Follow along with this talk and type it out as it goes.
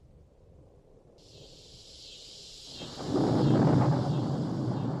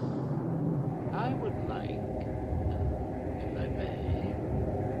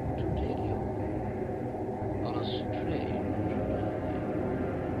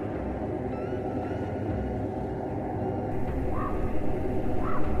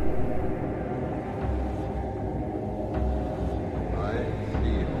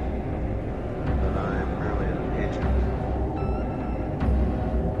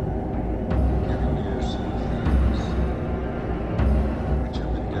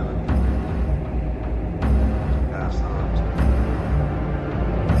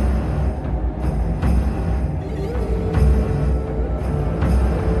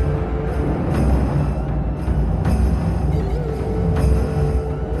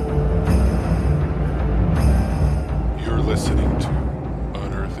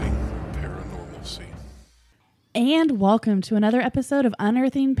And welcome to another episode of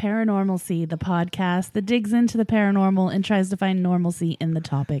Unearthing Paranormalcy, the podcast that digs into the paranormal and tries to find normalcy in the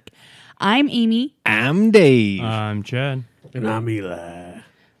topic. I'm Amy. I'm Dave. I'm Chad. And I'm Eli.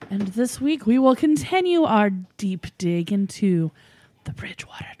 And this week we will continue our deep dig into the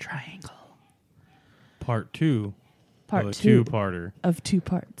Bridgewater Triangle. Part 2. Part a 2 two-parter. of 2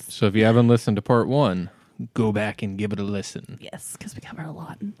 parts. So if you haven't listened to part 1, go back and give it a listen. Yes, because we cover a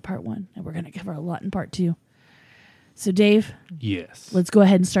lot in part 1, and we're going to cover a lot in part 2. So Dave, Yes. let's go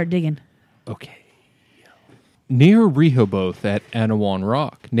ahead and start digging. Okay. Near Rehoboth at Anawan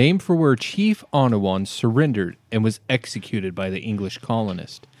Rock, named for where Chief Anawan surrendered and was executed by the English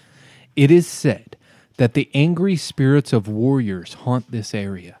colonist, it is said that the angry spirits of warriors haunt this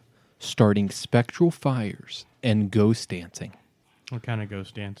area, starting spectral fires and ghost dancing. What kind of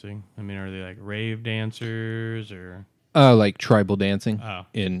ghost dancing? I mean, are they like rave dancers or? Like tribal dancing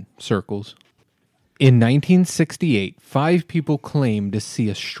in circles. In 1968, 5 people claimed to see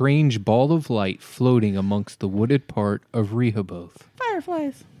a strange ball of light floating amongst the wooded part of Rehoboth.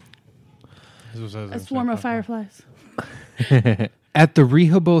 Fireflies. A swarm of fireflies. At the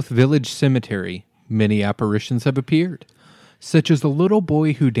Rehoboth Village Cemetery, many apparitions have appeared, such as a little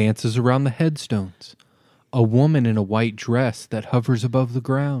boy who dances around the headstones, a woman in a white dress that hovers above the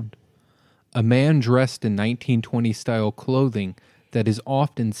ground, a man dressed in 1920-style clothing that is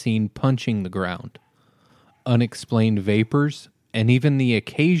often seen punching the ground, unexplained vapors, and even the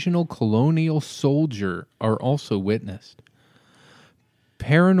occasional colonial soldier are also witnessed.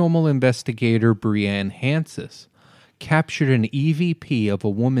 Paranormal investigator Brianne Hansis captured an EVP of a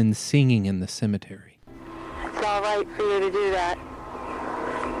woman singing in the cemetery. It's all right for you to do that.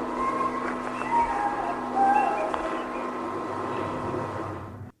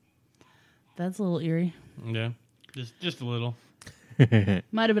 That's a little eerie. Yeah, just a little.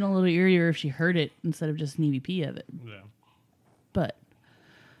 Might have been a little eerier if she heard it instead of just an EVP of it. Yeah. But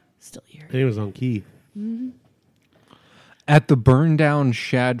still I think eerie. it was on key. Mm-hmm. At the burned-down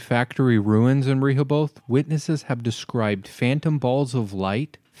Shad Factory ruins in Rehoboth, witnesses have described phantom balls of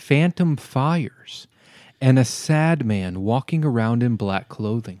light, phantom fires, and a sad man walking around in black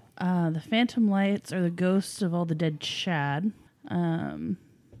clothing. The phantom lights are the ghosts of all the dead Shad. And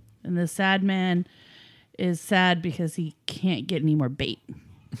the sad man is sad because he can't get any more bait.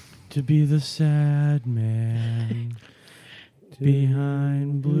 To be the sad man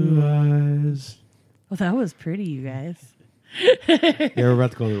behind blue eyes. Well, that was pretty, you guys. Yeah, we're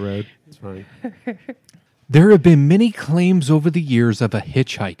about to go on the road. It's fine. There have been many claims over the years of a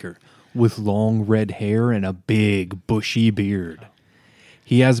hitchhiker with long red hair and a big, bushy beard.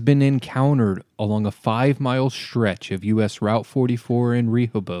 He has been encountered along a 5-mile stretch of U.S. Route 44 in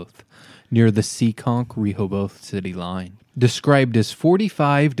Rehoboth, near the Seekonk-Rehoboth city line. Described as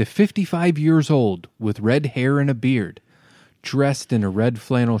 45 to 55 years old, with red hair and a beard, dressed in a red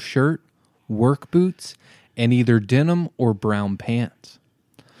flannel shirt, work boots, and either denim or brown pants.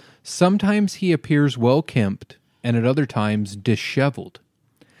 Sometimes he appears well-kempt, and at other times disheveled.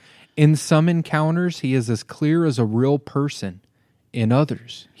 In some encounters, he is as clear as a real person. In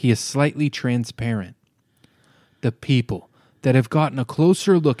others, he is slightly transparent. The people that have gotten a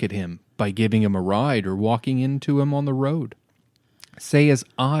closer look at him by giving him a ride or walking into him on the road say his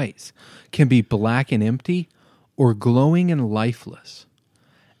eyes can be black and empty or glowing and lifeless.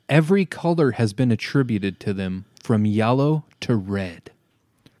 Every color has been attributed to them from yellow to red.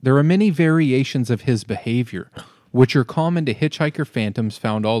 There are many variations of his behavior, which are common to hitchhiker phantoms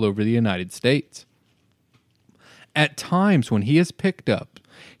found all over the United States. At times when he is picked up,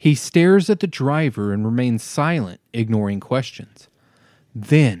 he stares at the driver and remains silent, ignoring questions.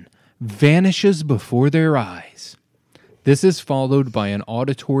 Then vanishes before their eyes. This is followed by an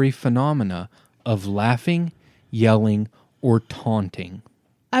auditory phenomena of laughing, yelling, or taunting.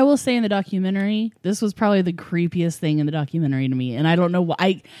 I will say in the documentary, this was probably the creepiest thing in the documentary to me. And I don't know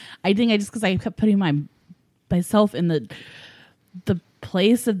why. I think because I kept putting myself in the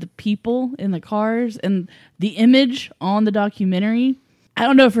place of the people in the cars and the image on the documentary. I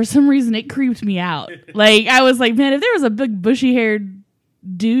don't know, for some reason it creeped me out. Like, I was like, man, if there was a big bushy haired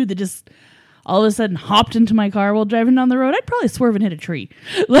dude that just all of a sudden hopped into my car while driving down the road, I'd probably swerve and hit a tree.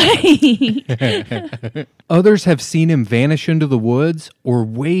 Others have seen him vanish into the woods or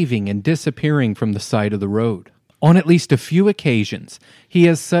waving and disappearing from the side of the road. On at least a few occasions, he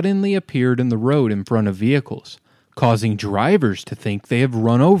has suddenly appeared in the road in front of vehicles, causing drivers to think they have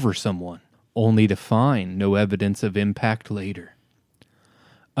run over someone, only to find no evidence of impact later.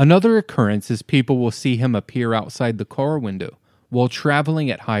 Another occurrence is people will see him appear outside the car window while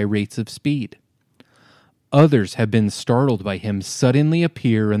traveling at high rates of speed. Others have been startled by him suddenly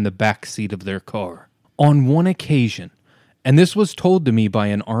appear in the back seat of their car. On one occasion, and this was told to me by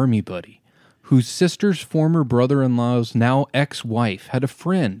an army buddy, whose sister's former brother-in-law's now ex-wife had a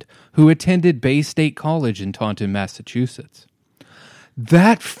friend who attended Bay State College in Taunton, Massachusetts.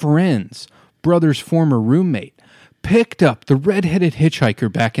 That friend's brother's former roommate picked up the red-headed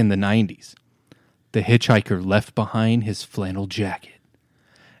hitchhiker back in the 90s. The hitchhiker left behind his flannel jacket,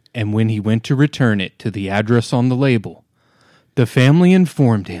 and when he went to return it to the address on the label, the family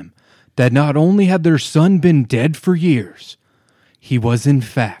informed him that not only had their son been dead for years, he was in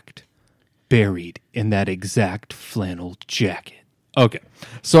fact buried in that exact flannel jacket. Okay,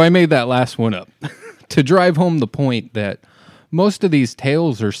 so I made that last one up to drive home the point that most of these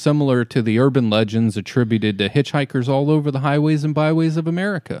tales are similar to the urban legends attributed to hitchhikers all over the highways and byways of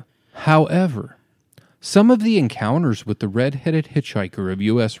America. However, some of the encounters with the red-headed hitchhiker of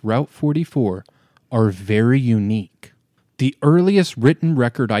U.S. Route 44 are very unique. The earliest written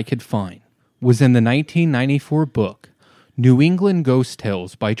record I could find was in the 1994 book, New England Ghost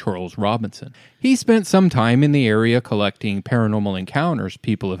Tales by Charles Robinson. He spent some time in the area collecting paranormal encounters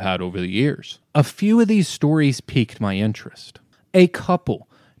people have had over the years. A few of these stories piqued my interest. A couple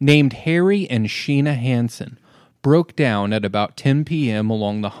named Harry and Sheena Hansen broke down at about 10 p.m.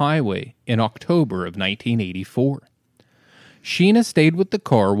 along the highway in October of 1984. Sheena stayed with the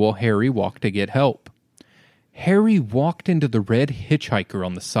car while Harry walked to get help. Harry walked into the red hitchhiker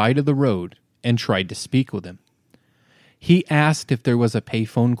on the side of the road and tried to speak with him. He asked if there was a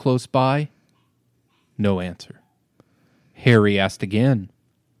payphone close by. No answer. Harry asked again.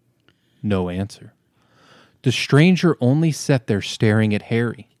 No answer. The stranger only sat there staring at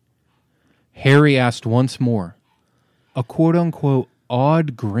Harry. Harry asked once more. A quote-unquote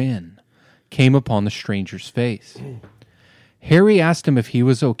odd grin came upon the stranger's face. Harry asked him if he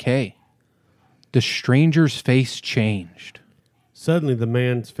was okay. The stranger's face changed. Suddenly, the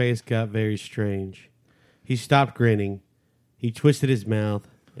man's face got very strange. He stopped grinning. He twisted his mouth,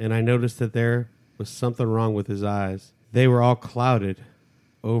 and I noticed that there was something wrong with his eyes. They were all clouded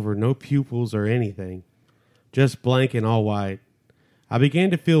over, no pupils or anything, just blank and all white. I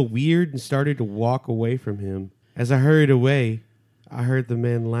began to feel weird and started to walk away from him. As I hurried away, I heard the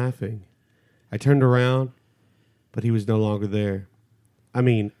man laughing. I turned around, but he was no longer there. I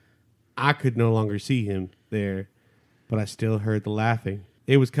mean, I could no longer see him there, but I still heard the laughing.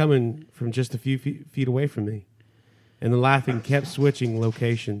 It was coming from just a few feet away from me, and the laughing kept switching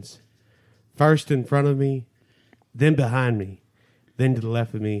locations. First in front of me, then behind me, then to the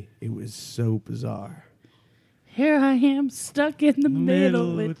left of me. It was so bizarre. Here I am, stuck in the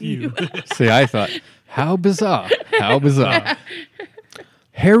middle with you. See, I thought, how bizarre, how bizarre.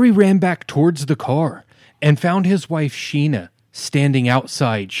 Harry ran back towards the car and found his wife Sheena standing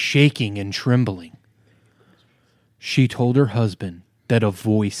outside, shaking and trembling. She told her husband that a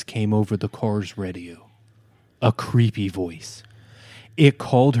voice came over the car's radio. A creepy voice. It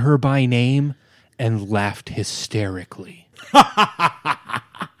called her by name and laughed hysterically.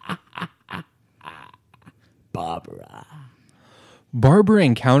 Barbara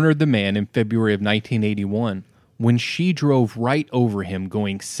encountered the man in February of 1981 when she drove right over him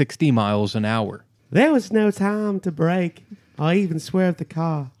going 60 miles an hour. There was no time to brake or even swerve the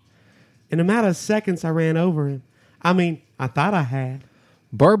car. In a matter of seconds, I ran over him. I thought I had.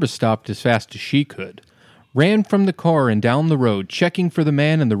 Barbara stopped as fast as she could, ran from the car and down the road, checking for the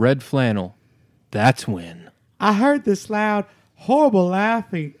man in the red flannel. That's when I heard this loud, horrible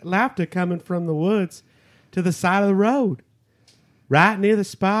laughter coming from the woods to the side of the road, right near the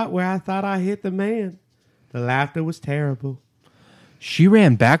spot where I thought I hit the man. The laughter was terrible. She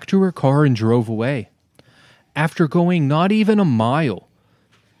ran back to her car and drove away. After going not even a mile,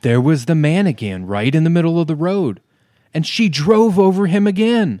 there was the man again right in the middle of the road, and she drove over him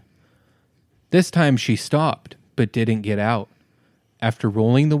again. This time she stopped, but didn't get out. After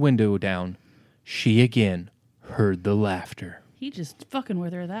rolling the window down, she again heard the laughter. He just fucking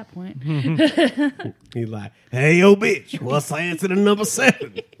with her at that point. He's like, hey, yo, bitch, what's the answer to number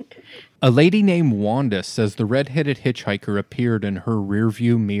 7? A lady named Wanda says the red-headed hitchhiker appeared in her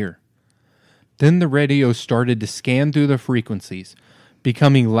rearview mirror. Then the radio started to scan through the frequencies,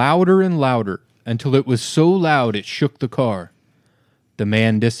 becoming louder and louder until it was so loud it shook the car. The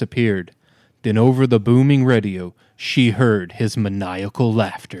man disappeared. Then over the booming radio, she heard his maniacal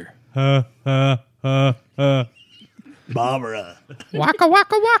laughter. Barbara. Waka,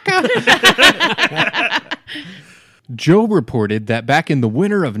 waka, waka. Joe reported that back in the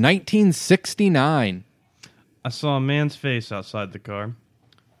winter of 1969, I saw a man's face outside the car,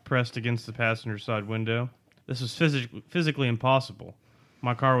 pressed against the passenger side window. This was physically impossible.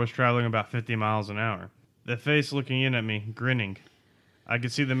 My car was traveling about 50 miles an hour. The face looking in at me, grinning. I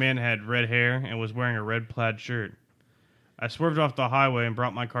could see the man had red hair and was wearing a red plaid shirt. I swerved off the highway and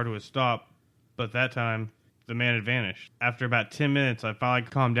brought my car to a stop, but that time, the man had vanished. After about 10 minutes, I finally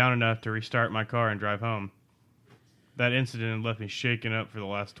calmed down enough to restart my car and drive home. That incident left me shaken up for the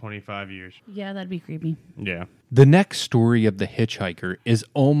last 25 years. Yeah, that'd be creepy. Yeah. The next story of the hitchhiker is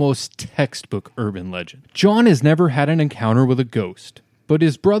almost textbook urban legend. John has never had an encounter with a ghost, but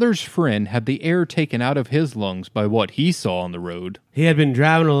his brother's friend had the air taken out of his lungs by what he saw on the road. He had been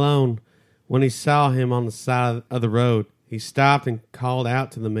driving alone when he saw him on the side of the road. He stopped and called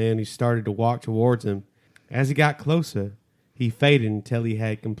out to the man who started to walk towards him. As he got closer, he faded until he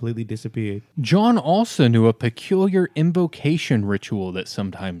had completely disappeared. John also knew a peculiar invocation ritual that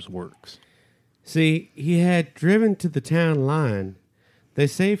sometimes works. See, he had driven to the town line. They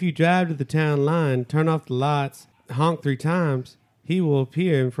say if you drive to the town line, turn off the lights, honk 3 times, he will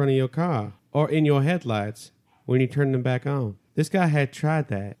appear in front of your car or in your headlights when you turn them back on. This guy had tried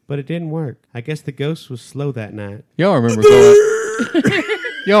that, but it didn't work. I guess the ghost was slow that night. Y'all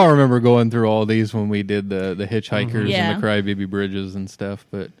remember going through all these when we did the hitchhikers Yeah. and the crybaby bridges and stuff,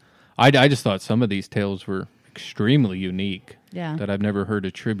 but I just thought some of these tales were extremely unique. Yeah. That I've never heard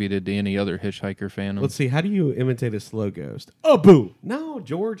attributed to any other hitchhiker fandom. Let's see, how do you imitate a slow ghost? Oh, boo! No,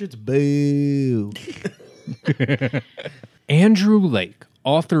 George, it's boo. Andrew Lake,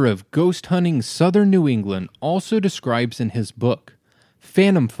 author of Ghost Hunting Southern New England, also describes in his book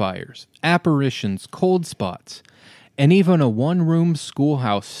phantom fires, apparitions, cold spots, and even a one-room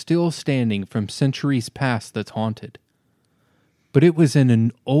schoolhouse still standing from centuries past that's haunted. But it was in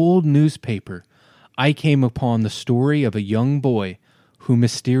an old newspaper I came upon the story of a young boy who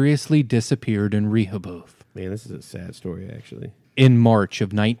mysteriously disappeared in Rehoboth. Man, this is a sad story, actually. In March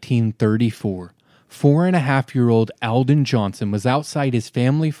of 1934, 4.5-year-old Alden Johnson was outside his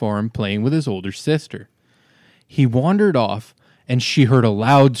family farm playing with his older sister. He wandered off, and she heard a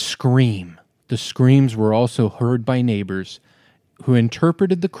loud scream. The screams were also heard by neighbors, who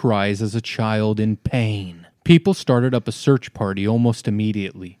interpreted the cries as a child in pain. People started up a search party almost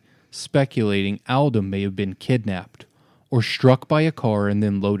immediately, speculating Alden may have been kidnapped or struck by a car and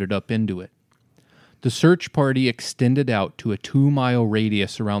then loaded up into it. The search party extended out to a 2-mile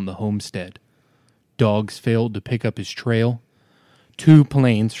radius around the homestead. Dogs failed to pick up his trail. 2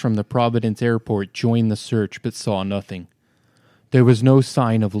 planes from the Providence airport joined the search but saw nothing. There was no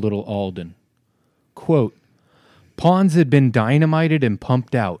sign of little Alden. Quote, ponds had been dynamited and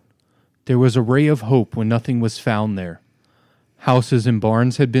pumped out. There was a ray of hope when nothing was found there. Houses and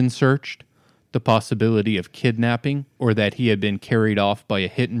barns had been searched. The possibility of kidnapping or that he had been carried off by a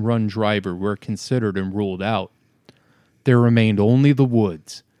hit-and-run driver were considered and ruled out. There remained only the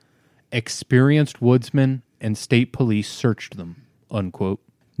woods. Experienced woodsmen and state police searched them, unquote.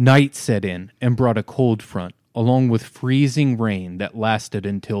 Night set in and brought a cold front, along with freezing rain that lasted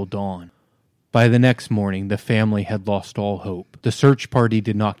until dawn. By the next morning, the family had lost all hope. The search party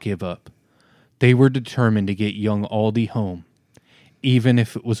did not give up. They were determined to get young Aldy home, even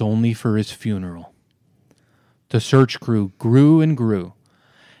if it was only for his funeral. The search crew grew and grew,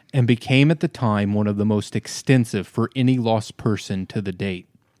 and became at the time one of the most extensive for any lost person to the date.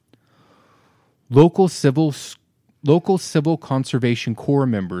 Local Civil Conservation Corps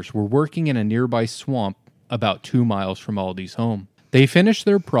members were working in a nearby swamp about 2 miles from Aldy's home. They finished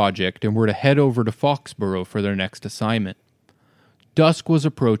their project and were to head over to Foxborough for their next assignment. Dusk was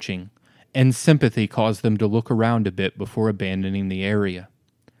approaching, and sympathy caused them to look around a bit before abandoning the area.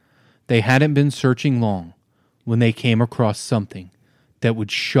 They hadn't been searching long when they came across something that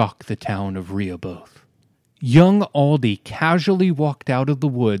would shock the town of Rehoboth. Young Aldy casually walked out of the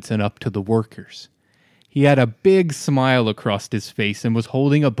woods and up to the workers. He had a big smile across his face and was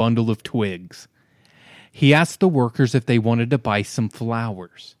holding a bundle of twigs. He asked the workers if they wanted to buy some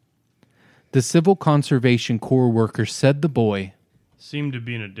flowers. The Civil Conservation Corps workers said the boy Seemed to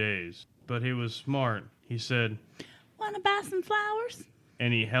be in a daze, but he was smart. He said, Want to buy some flowers?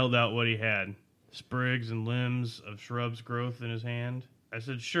 and he held out what he had, sprigs and limbs of shrubs growth in his hand. I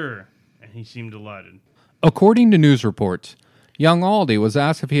said, sure, and he seemed delighted. According to news reports, young Aldy was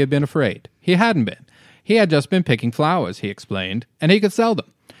asked if he had been afraid. He hadn't been. He had just been picking flowers, he explained, and he could sell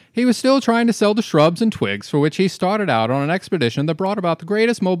them. He was still trying to sell the shrubs and twigs for which he started out on an expedition that brought about the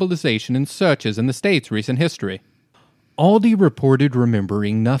greatest mobilization in searches in the state's recent history. Aldy reported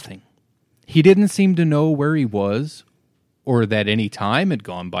remembering nothing. He didn't seem to know where he was or that any time had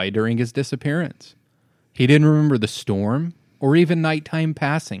gone by during his disappearance. He didn't remember the storm or even nighttime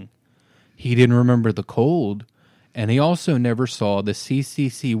passing. He didn't remember the cold, and he also never saw the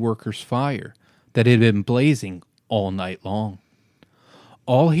CCC workers' fire that had been blazing all night long.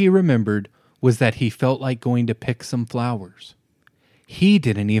 All he remembered was that he felt like going to pick some flowers. He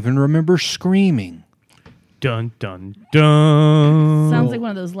didn't even remember screaming. Dun, dun, dun. Sounds like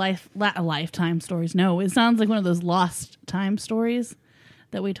one of those lifetime stories. No, it sounds like one of those lost time stories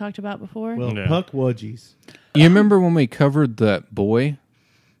that we talked about before. Well, Yeah. Puckwudgies. You remember when we covered that boy?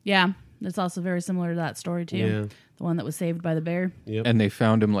 Yeah, it's also very similar to that story too. Yeah. The one that was saved by the bear. Yep. And they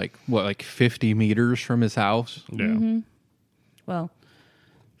found him like 50 meters from his house? Yeah. Well,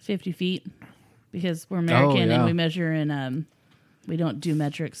 50 feet because we're American yeah. and we measure in we don't do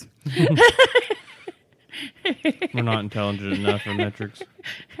metrics. We're not intelligent enough for metrics.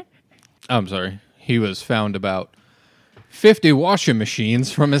 I'm sorry. He was found about 50 washing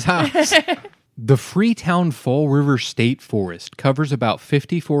machines from his house. The Freetown Fall River State Forest covers about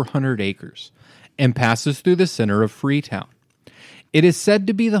 5,400 acres and passes through the center of Freetown. It is said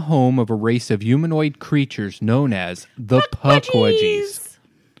to be the home of a race of humanoid creatures known as the Puckwudgies.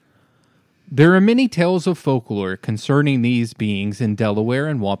 There are many tales of folklore concerning these beings in Delaware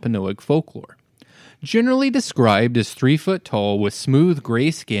and Wampanoag folklore. Generally described as 3 foot tall with smooth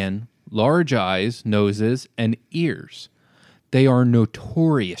gray skin, large eyes, noses, and ears. They are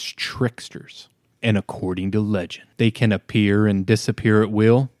notorious tricksters, and according to legend, they can appear and disappear at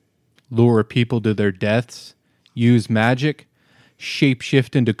will, lure people to their deaths, use magic,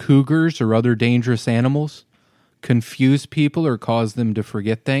 shapeshift into cougars or other dangerous animals, confuse people or cause them to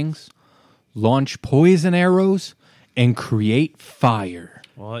forget things, launch poison arrows, and create fire.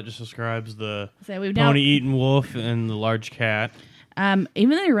 Well, that just describes the So we've now, pony-eating wolf and the large cat. even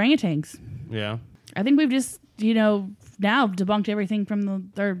the orangutans. Yeah. I think we've just, now debunked everything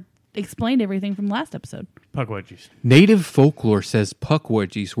or explained everything from last episode. Puckwudgies. Native folklore says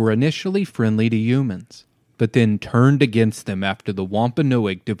Puckwudgies were initially friendly to humans, but then turned against them after the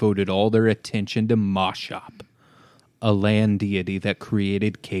Wampanoag devoted all their attention to Moshop, a land deity that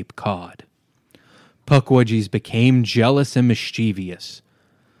created Cape Cod. Puckwudgies became jealous and mischievous,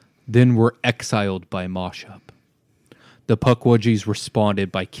 then were exiled by Moshop. The Puckwudgies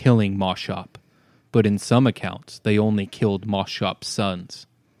responded by killing Moshop, but in some accounts, they only killed Moshop's sons.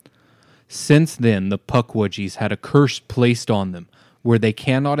 Since then, the Puckwudgies had a curse placed on them where they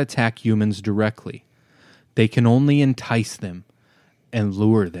cannot attack humans directly. They can only entice them and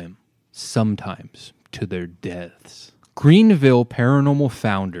lure them, sometimes to their deaths. Greenville paranormal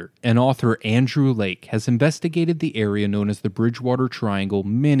founder and author Andrew Lake has investigated the area known as the Bridgewater Triangle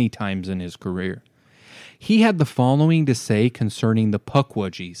many times in his career. He had the following to say concerning the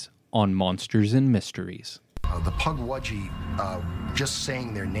Puckwudgies on Monsters and Mysteries. The Puckwudgie, just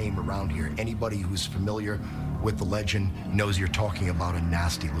saying their name around here, anybody who's familiar with the legend knows you're talking about a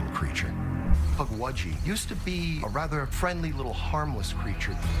nasty little creature. Puckwudgie used to be a rather friendly little harmless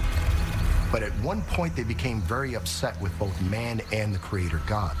creature, but at one point they became very upset with both man and the creator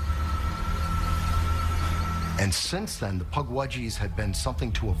God. And since then, the Puckwudgies had been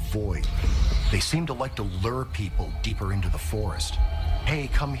something to avoid. They seem to like to lure people deeper into the forest. Hey,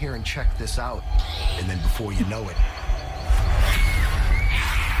 come here and check this out. And then before you know it,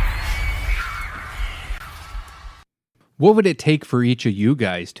 What would it take for each of you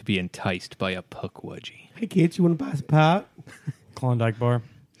guys to be enticed by a Puckwudgie? Hey, kids, you want to buy some pot? Klondike bar.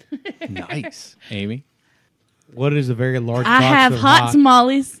 Nice. Amy? What is a very large I box have of hot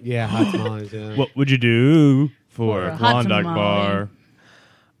tamales. Yeah, hot tamales, yeah. What would you do for For a a hot Klondike tamale. bar?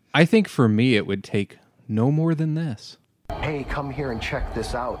 I think for me it would take no more than this. hey, come here and check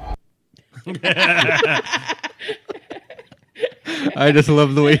this out. I just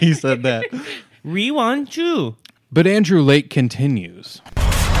love the way he said that. We want you. But Andrew Lake continues.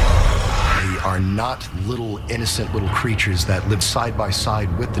 They are not little innocent little creatures that live side by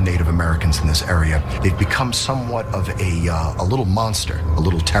side with the Native Americans in this area. They've become somewhat of a little monster, a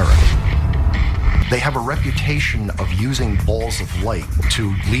little terror. They have a reputation of using balls of light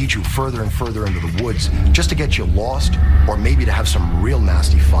to lead you further and further into the woods just to get you lost, or maybe to have some real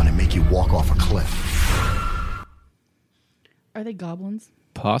nasty fun and make you walk off a cliff. Are they goblins?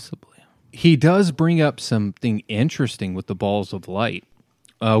 Possibly. He does bring up something interesting with the balls of light,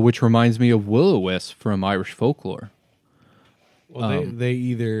 which reminds me of will-o-wisp from Irish folklore. Well, they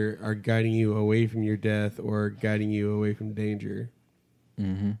either are guiding you away from your death or guiding you away from danger.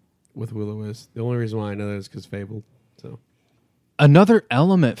 Mm-hmm. With will-o-wisp. The only reason why I know that is because Fable. So Another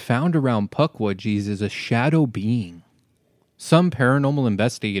element found around Puckwudgies is a shadow being. Some paranormal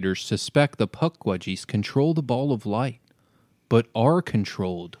investigators suspect the Puckwudgies control the ball of light, but are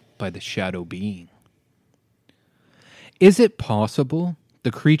controlled by the shadow being. Is it possible the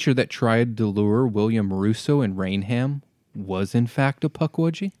creature that tried to lure William Russo in Rainham was in fact a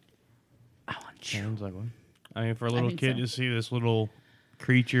Puckwudgie? Sounds like one. I mean, for a little think kid so. to see this little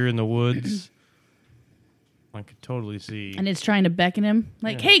creature in the woods, I could totally see. And it's trying to beckon him,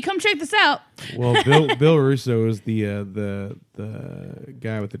 like, "Hey, come check this out." Well, Bill Russo is the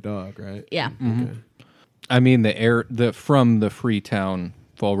guy with the dog, right? Yeah. Okay. I mean, from the Freetown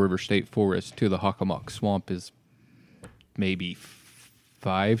Fall River State Forest to the Hockomock Swamp is maybe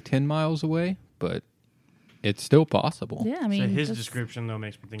 5-10 miles away, but it's still possible. Yeah, I mean, So his just- description, though,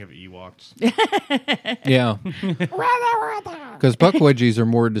 makes me think of Ewoks. Yeah. Because puckwudgies are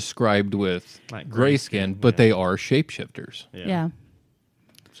more described with Like gray gray skin, skin, but yeah. they are shapeshifters. yeah.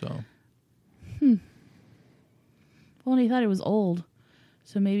 So Well, and he thought it was old,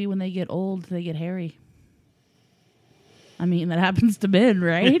 so maybe when they get old, they get hairy. I mean, that happens to men,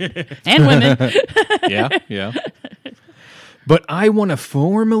 right? And women. yeah. But I want to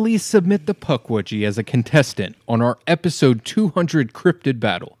formally submit the puckwudgie as a contestant on our episode 200 cryptid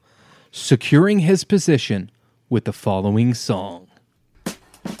battle, securing his position with the following song.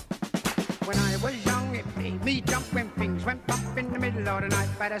 When I was young, it made me jump when things went bump in the middle of the night.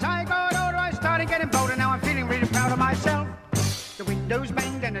 But as I got older, I started getting bolder. Now I'm feeling really proud of myself. The windows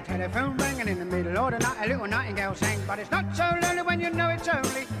banged and the telephone rang, and in the middle of the night, a little nightingale sang. But it's not so lonely when you know it's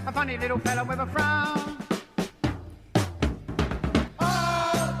only a funny little fella with a frown.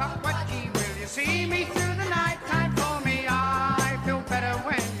 Oh, puckwudgie, will you see me through the night time for me? I feel better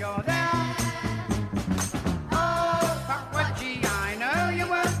when you're there. Oh, puckwudgie, I know you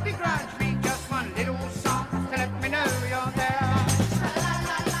won't begrudge me just one little song to let me know you're there.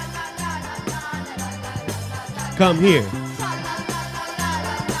 Come here.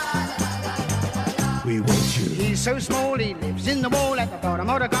 We want you. He's so small, he lives in the wall at the bottom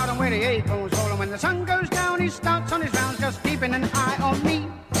of the garden where the acorns fall. And when the sun goes down, he starts on his rounds, just keeping an eye on me.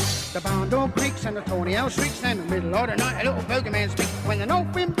 The barn door creaks and the thorny owl shrieks, and in the middle of the night, a little bogeyman speaks. When the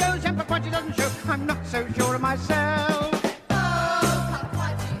north wind blows and puckwudgie doesn't show, I'm not so sure of myself.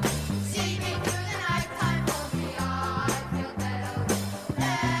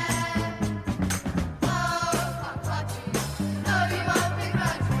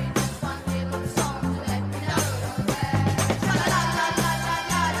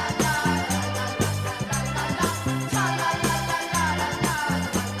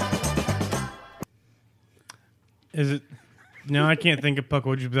 Is it? No, I can't think of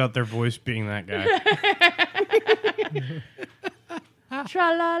puckwudgies without their voice being that guy.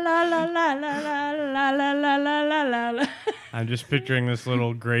 Tra la la la la la la la la la la la la. I'm just picturing this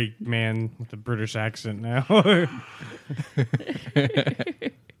little gray man with a British accent now.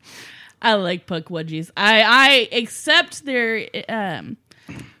 I like puckwudgies. I accept their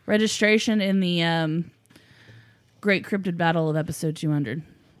registration in the Great Cryptid Battle of episode 200.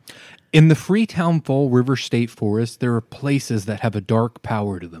 In the Freetown Fall River State Forest, there are places that have a dark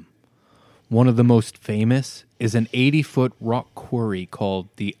power to them. One of the most famous is an 80-foot rock quarry called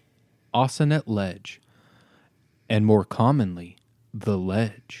the Ossinet Ledge, and more commonly, the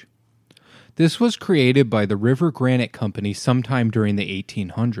Ledge. This was created by the River Granite Company sometime during the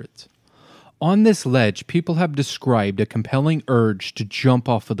 1800s. On this ledge, people have described a compelling urge to jump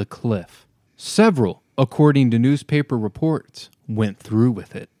off of the cliff. Several, according to newspaper reports, went through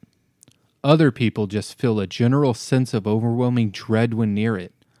with it. Other people just feel a general sense of overwhelming dread when near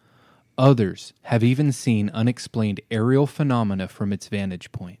it. Others have even seen unexplained aerial phenomena from its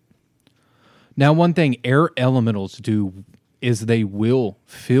vantage point. Now, one thing air elementals do is they will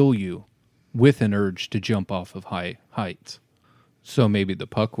fill you with an urge to jump off of high heights. So maybe the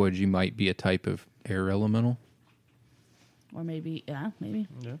puckwudgie might be a type of air elemental. Or maybe, maybe.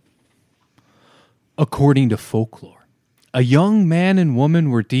 Yeah. According to folklore, a young man and woman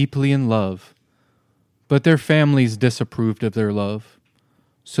were deeply in love, but their families disapproved of their love,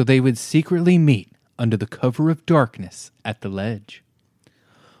 so they would secretly meet under the cover of darkness at the ledge.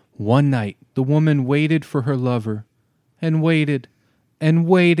 One night, the woman waited for her lover, and waited, and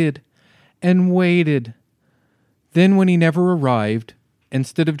waited, and waited. Then when he never arrived,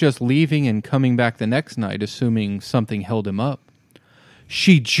 instead of just leaving and coming back the next night assuming something held him up,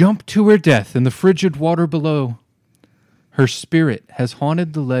 she jumped to her death in the frigid water below. Her spirit has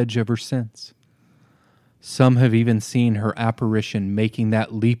haunted the ledge ever since. Some have even seen her apparition making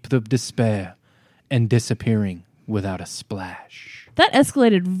that leap of despair and disappearing without a splash. That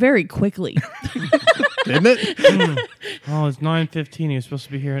escalated very quickly. Didn't it? Oh, it's 9:15. He was supposed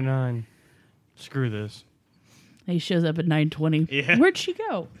to be here at 9. Screw this. He shows up at 9:20. Yeah. Where'd she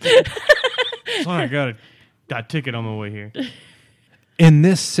go? Oh, I got a ticket on my way here. In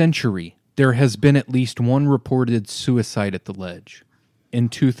this century, there has been at least one reported suicide at the ledge. In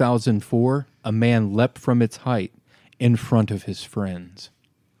 2004, a man leapt from its height in front of his friends.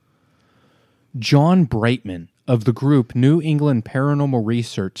 John Brightman of the group New England Paranormal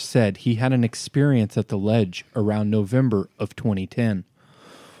Research said he had an experience at the ledge around November of 2010.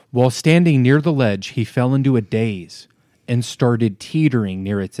 While standing near the ledge, he fell into a daze and started teetering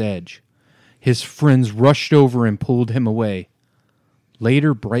near its edge. His friends rushed over and pulled him away.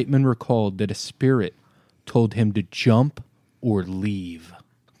 Later, Brightman recalled that a spirit told him to jump or leave.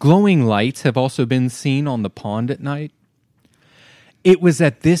 Glowing lights have also been seen on the pond at night. It was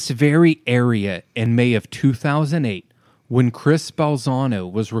at this very area in May of 2008 when Chris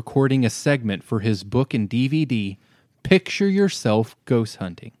Balzano was recording a segment for his book and DVD, Picture Yourself Ghost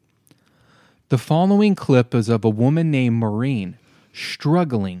Hunting. The following clip is of a woman named Maureen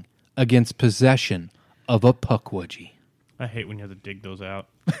struggling against possession of a puckwudgie. I hate when you have to dig those out.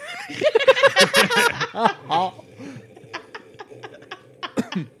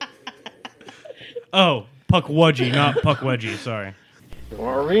 Oh, puckwudgie, not puckwudgie. Sorry.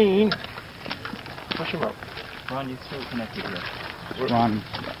 Maureen. Push him up. Ron, you're still connected here. Ron,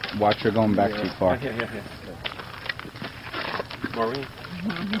 watch her going back too far. Here. Maureen.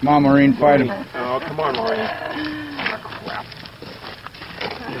 Come on, Maureen, fight him. Oh, come on, Maureen. Oh, crap.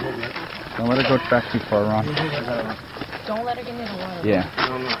 Don't let her go back too far, Ron. Don't let her get near the water. Yeah.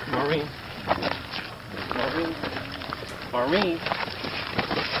 No, Maureen. Maureen.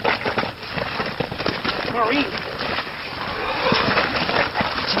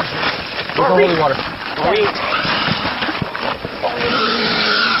 Go holy water. Maureen.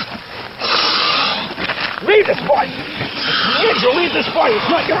 Leave this boy. Command you leave this boy. It's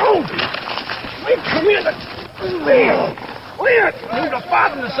not your own. Leave command it. Leave it. Leave the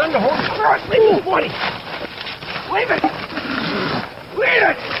Father and the Son, the Holy Spirit. Leave this boy. Leave it. Leave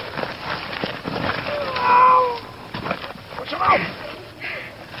it. Push him out.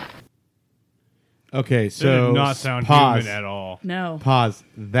 Okay, That so did not sound pause. human at all. No. Pause.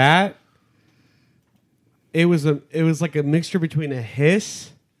 That it was like a mixture between a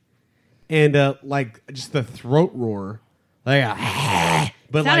hiss and like just the throat roar, like a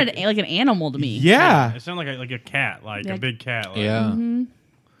but Sounded like like an animal to me. yeah. It sounded like a cat, like Yeah. a big cat. Like, Yeah. Mm-hmm.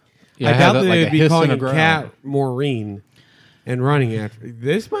 Yeah, I it doubt had that like they'd a be hiss calling and a a growl. cat Maureen and running after.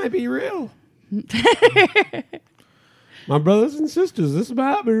 This might be real. My brothers and sisters, this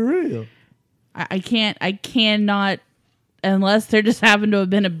might be real. I cannot, unless there just happened to have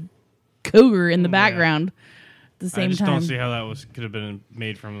been a cougar in the background at the I same just time. don't see how that could have been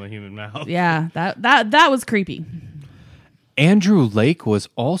made from the human mouth. Yeah, that was creepy. Andrew Lake was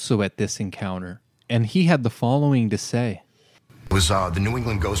also at this encounter, and he had the following to say. It was the New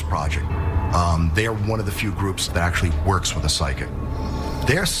England Ghost Project. They are one of the few groups that actually works with a psychic.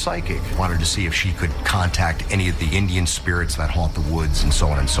 Their psychic wanted to see if she could contact any of the Indian spirits that haunt the woods and so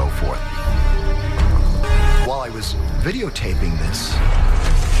on and so forth. While I was videotaping this,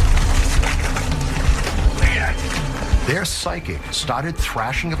 their psychic started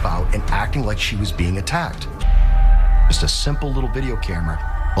thrashing about and acting like she was being attacked. Just a simple little video camera,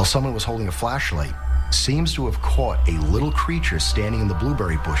 while someone was holding a flashlight, seems to have caught a little creature standing in the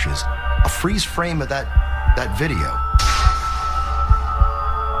blueberry bushes. A freeze frame of that video,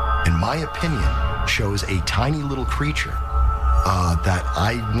 in my opinion, shows a tiny little creature that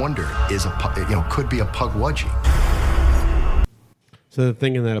I wonder could be a puckwudgie. So they're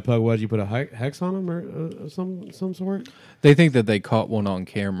thinking that a puckwudgie put a hex on him or some sort. They think that they caught one on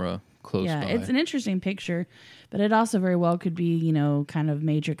camera close Yeah, by. it's an interesting picture, but it also very well could be, kind of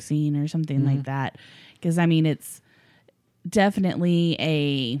Matrix scene or something like that. Because, I mean, it's definitely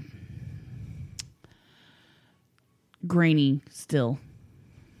a grainy still.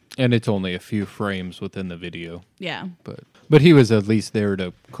 And it's only a few frames within the video. Yeah. But he was at least there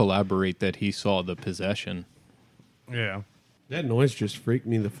to collaborate that he saw the possession. Yeah. That noise just freaked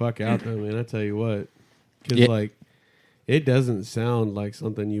me the fuck out, though, man. I tell you what, because Yeah. it doesn't sound like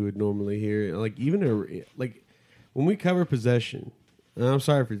something you would normally hear. Like even when we cover possession, and I'm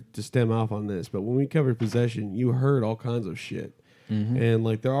sorry to stem off on this, but when we covered possession, you heard all kinds of shit, and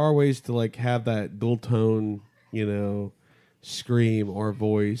there are ways to have that dual tone, scream or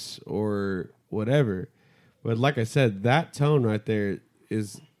voice or whatever. But like I said, that tone right there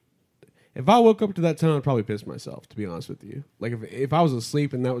is. If I woke up to that tone, I'd probably piss myself, to be honest with you. Like, if I was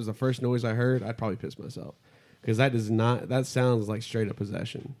asleep and that was the first noise I heard, I'd probably piss myself. Because that sounds like straight up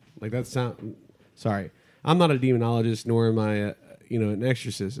possession. Like, sorry. I'm not a demonologist, nor am I, an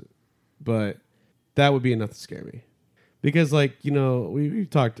exorcist. But that would be enough to scare me. Because, we've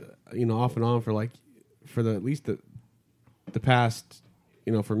talked, off and on for at least the past,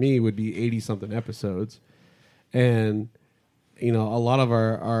 for me, would be 80-something episodes. And... a lot of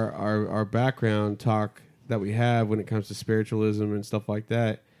our background talk that we have when it comes to spiritualism and stuff like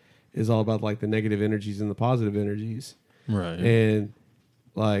that is all about like the negative energies and the positive energies. Right. And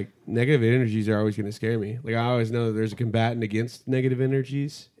like negative energies are always going to scare me. Like I always know that there's a combatant against negative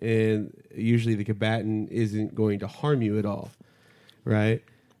energies, and usually the combatant isn't going to harm you at all, right?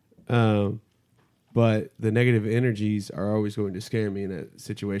 But the negative energies are always going to scare me in that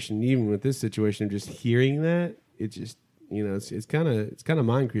situation. Even with this situation, just hearing that, it just it's kind of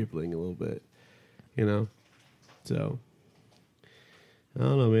mind crippling a little bit, So I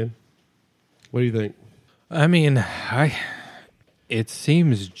don't know, man. What do you think? I mean, it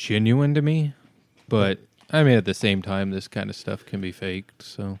seems genuine to me, but I mean, at the same time, this kind of stuff can be faked.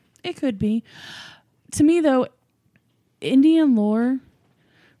 So it could be. To me, though, Indian lore,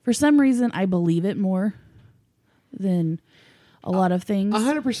 for some reason, I believe it more than a lot of things.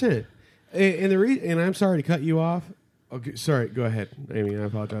 100%. And I'm sorry to cut you off. Okay, sorry, go ahead, Amy. I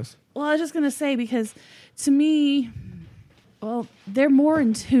apologize. Well, I was just going to say, because to me, well, they're more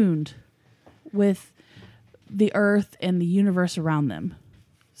in tune with the earth and the universe around them,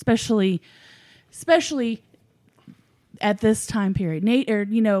 especially at this time period.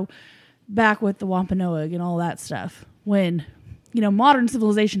 Back with the Wampanoag and all that stuff, when modern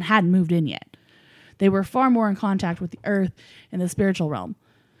civilization hadn't moved in yet. They were far more in contact with the earth and the spiritual realm.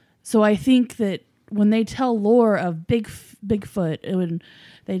 So I think that when they tell lore of Bigfoot, when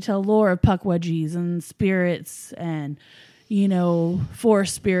they tell lore of puckwudgies and spirits and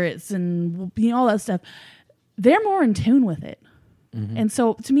forest spirits and all that stuff, they're more in tune with it. Mm-hmm. And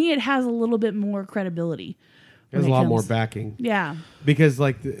so to me, it has a little bit more credibility. There's a lot more backing. Yeah. Because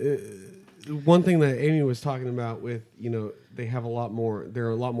like one thing that Amy was talking about with, they're a lot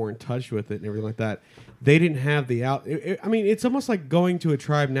more in touch with it and everything like that. They didn't have the out. I mean, it's almost like going to a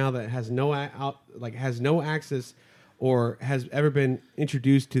tribe now that has no access or has ever been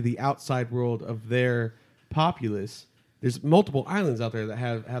introduced to the outside world of their populace. There's multiple islands out there that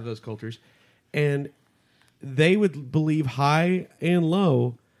have those cultures, and they would believe high and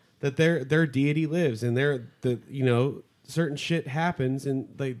low that their deity lives, and certain shit happens, and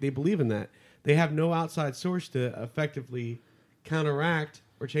they believe in that. They have no outside source to effectively counteract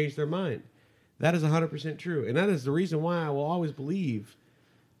or change their mind. That is 100% true, and that is the reason why I will always believe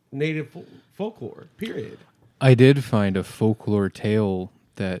native folklore, period. I did find a folklore tale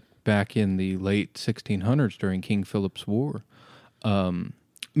that back in the late 1600s during King Philip's War,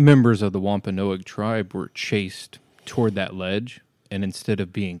 members of the Wampanoag tribe were chased toward that ledge, and instead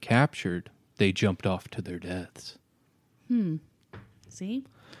of being captured, they jumped off to their deaths. See?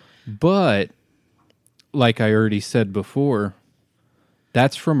 But, like I already said before,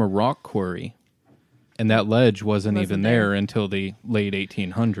 that's from a rock quarry, and that ledge wasn't even there until the late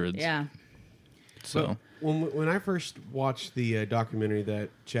 1800s. Yeah. So when I first watched the documentary that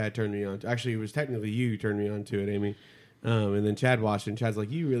Chad turned me on to, actually it was technically you who turned me on to it, Amy, and then Chad watched it, and Chad's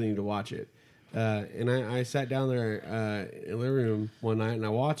like, you really need to watch it. And I sat down there in the living room one night and I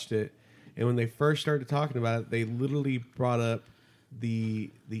watched it, and when they first started talking about it, they literally brought up the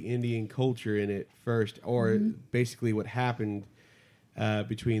Indian culture in it first, or basically what happened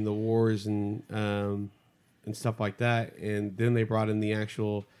between the wars and stuff like that, and then they brought in the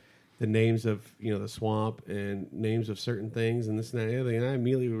names of the swamp and names of certain things and this and that and the other thing, and I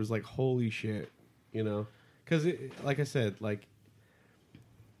immediately was like, holy shit, because like I said, like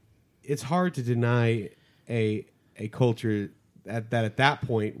it's hard to deny a culture that at that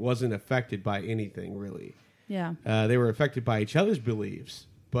point wasn't affected by anything really. Yeah. They were affected by each other's beliefs,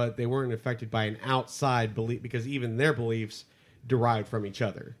 but they weren't affected by an outside belief, because even their beliefs derived from each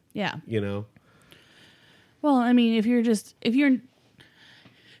other. Yeah. Well, I mean, if you're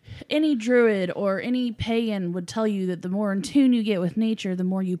any druid or any pagan would tell you that the more in tune you get with nature, the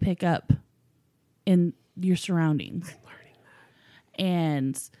more you pick up in your surroundings. I'm learning that.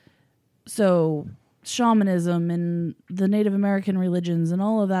 And so shamanism and the Native American religions and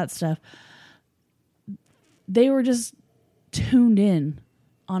all of that stuff, they were just tuned in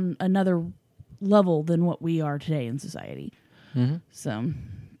on another level than what we are today in society. Mm-hmm. So,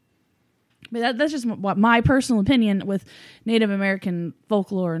 but that's just what my personal opinion with Native American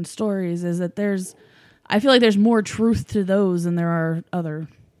folklore and stories is, that I feel like there's more truth to those than there are other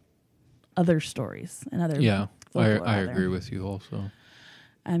stories and other. Yeah, I agree with you also.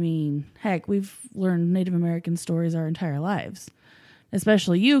 I mean, heck, we've learned Native American stories our entire lives.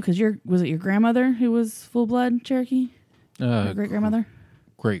 Especially you, because was it your grandmother who was full-blood Cherokee? Great-grandmother?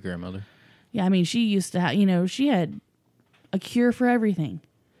 Great-grandmother. Yeah, I mean, she used to have, she had a cure for everything.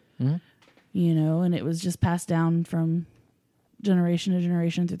 Mm-hmm. And it was just passed down from generation to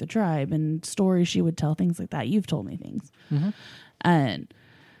generation through the tribe, and stories she would tell, things like that. You've told me things. Mm-hmm. And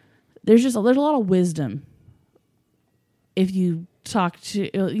there's a lot of wisdom if you talk to,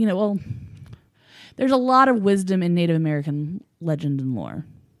 there's a lot of wisdom in Native American legend and lore.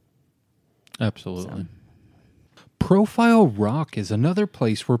 Absolutely. Profile Rock is another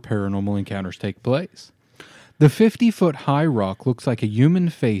place where paranormal encounters take place. The 50-foot high rock looks like a human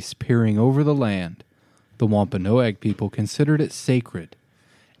face peering over the land. The Wampanoag people considered it sacred,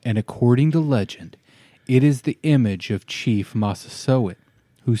 and according to legend, it is the image of Chief Massasoit,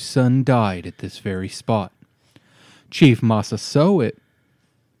 whose son died at this very spot. Chief Massasoit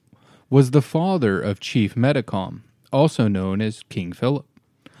was the father of Chief Metacom, also known as King Philip.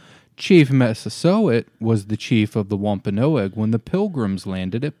 Chief Massasoit was the chief of the Wampanoag when the Pilgrims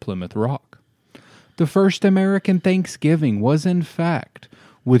landed at Plymouth Rock. The first American Thanksgiving was, in fact,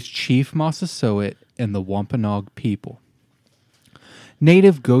 with Chief Massasoit and the Wampanoag people.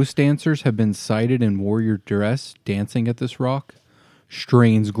 Native ghost dancers have been sighted in warrior dress dancing at this rock.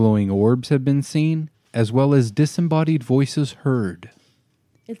 Strange glowing orbs have been seen, as well as disembodied voices heard.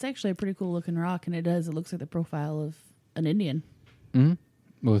 It's actually a pretty cool looking rock, and it looks like the profile of an Indian.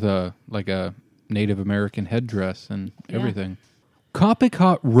 Mm-hmm. With a Native American headdress and everything.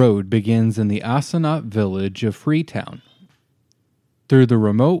 Coppicut Road begins in the Asenat village of Freetown, through the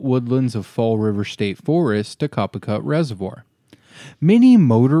remote woodlands of Fall River State Forest to Coppicut Reservoir. Many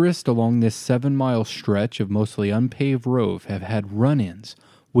motorists along this 7-mile stretch of mostly unpaved road have had run-ins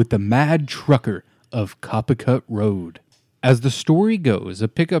with the mad trucker of Coppicut Road. As the story goes, a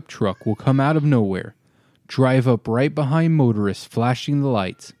pickup truck will come out of nowhere, drive up right behind motorists flashing the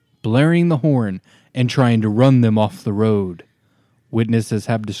lights, blaring the horn, and trying to run them off the road. Witnesses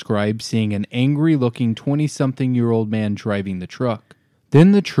have described seeing an angry-looking 20-something-year-old man driving the truck.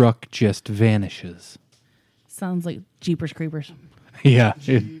 Then the truck just vanishes. Sounds like Jeepers Creepers. Yeah,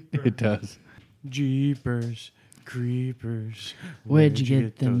 it does. Jeepers Creepers. Where'd you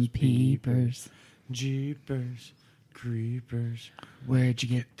get them peepers? Jeepers Creepers. Where'd you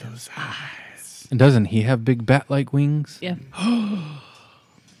get those eyes? And doesn't he have big bat-like wings? Yeah.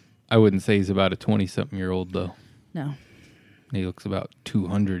 I wouldn't say he's about a 20-something-year-old, though. No. He looks about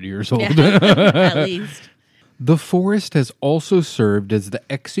 200 years old. At least. The forest has also served as the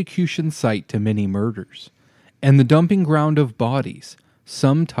execution site to many murders, and the dumping ground of bodies,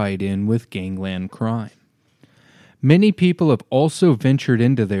 some tied in with gangland crime. Many people have also ventured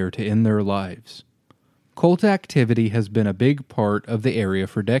into there to end their lives. Cult activity has been a big part of the area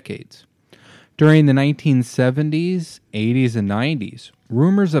for decades. During the 1970s, 80s, and 90s,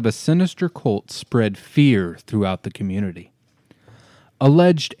 rumors of a sinister cult spread fear throughout the community.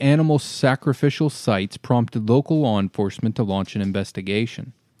 Alleged animal sacrificial sites prompted local law enforcement to launch an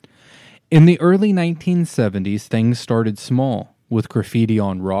investigation. In the early 1970s, things started small, with graffiti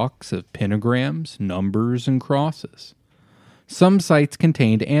on rocks of pentagrams, numbers, and crosses. Some sites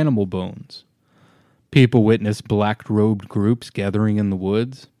contained animal bones. People witnessed black-robed groups gathering in the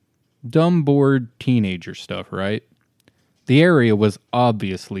woods. Dumb, bored teenager stuff, right? The area was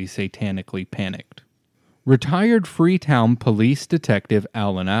obviously satanically panicked. Retired Freetown police detective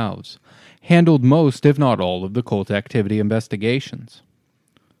Alan Alves handled most, if not all, of the cult activity investigations.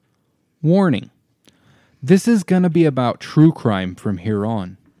 Warning. This is going to be about true crime from here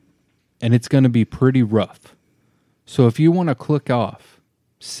on, and it's going to be pretty rough. So if you want to click off,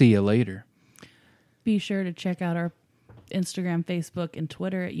 see you later. Be sure to check out our Instagram, Facebook, and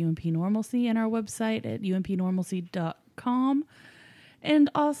Twitter at UMP Normalcy, and our website at umpnormalcy.com. And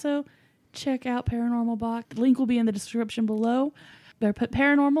also check out Paranormal Box. The link will be in the description below. Better put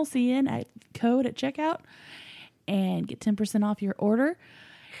Paranormalcy in at code at checkout and get 10% off your order.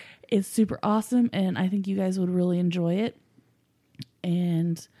 It's super awesome, and I think you guys would really enjoy it.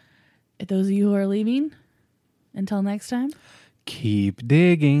 And if those of you who are leaving, until next time, keep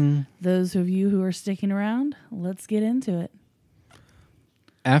digging. Those of you who are sticking around, let's get into it.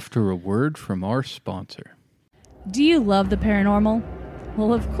 After a word from our sponsor. Do you love the paranormal?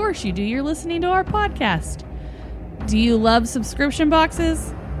 Well, of course you do. You're listening to our podcast. Do you love subscription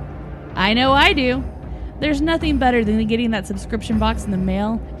boxes? I know I do. There's nothing better than getting that subscription box in the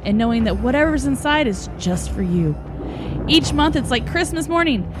mail and knowing that whatever's inside is just for you. Each month it's like Christmas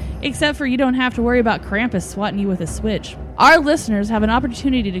morning, except for you don't have to worry about Krampus swatting you with a switch. Our listeners have an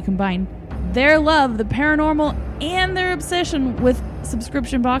opportunity to combine their love of the paranormal and their obsession with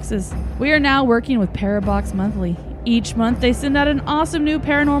subscription boxes. We are now working with Parabox Monthly. Each month they send out an awesome new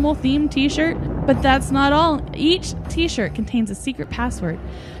paranormal themed t-shirt, but that's not all. Each t-shirt contains a secret password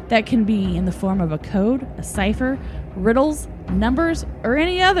that can be in the form of a code, a cipher, riddles, numbers, or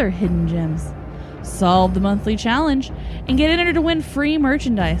any other hidden gems. Solve the monthly challenge and get entered to win free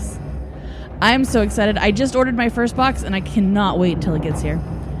merchandise. I'm so excited. I just ordered my first box and I cannot wait until it gets here.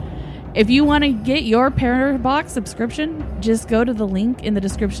 If you want to get your Parabox subscription, just go to the link in the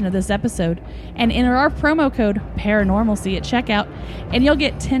description of this episode and enter our promo code Paranormalcy at checkout, and you'll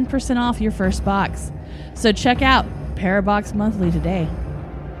get 10% off your first box. So check out Parabox Monthly today.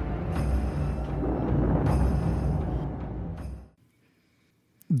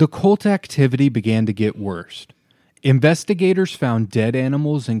 The cult activity began to get worse. Investigators found dead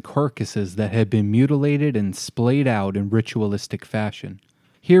animals and carcasses that had been mutilated and splayed out in ritualistic fashion.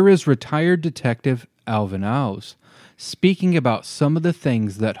 Here is retired detective Alvin Owes speaking about some of the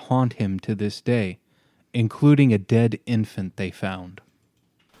things that haunt him to this day, including a dead infant they found.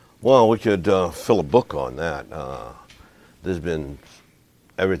 Well, we could fill a book on that. There's been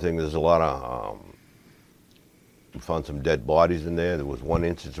everything. There's a lot of... we found some dead bodies in there. There was one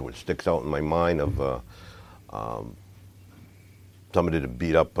instance which sticks out in my mind of somebody that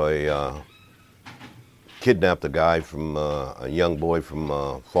beat up kidnapped a guy from a young boy from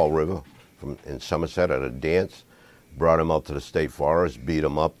Fall River in Somerset at a dance, brought him out to the state forest, beat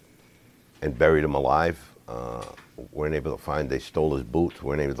him up, and buried him alive. Weren't able to find. They stole his boots.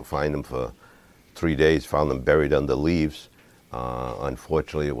 Weren't able to find him for 3 days. Found him buried under leaves.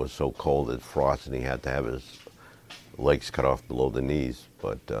 Unfortunately, it was so cold it frost, and he had to have his legs cut off below the knees.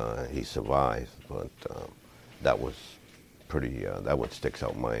 But he survived. But that was pretty. That one sticks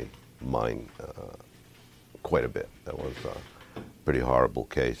out in my mind quite a bit. That was a pretty horrible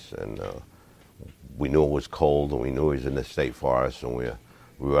case, and we knew it was cold, and we knew he was in the state forest, and we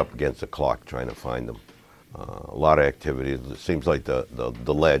were up against the clock trying to find him. A lot of activities. It seems like the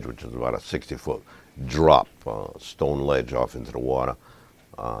ledge, which is about a 60-foot drop, stone ledge off into the water.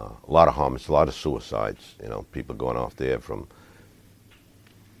 A lot of homicides, a lot of suicides. You know, people going off there, from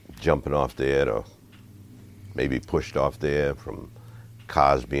jumping off there to maybe pushed off there, from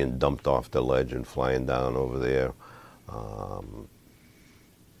cars being dumped off the ledge and flying down over there.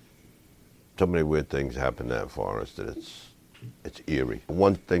 So many weird things happen in that forest that it's eerie.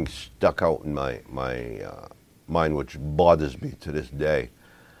 One thing stuck out in my mind, which bothers me to this day,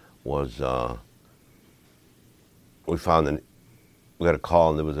 was we got a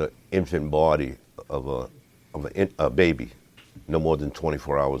call, and there was an infant body of a baby, no more than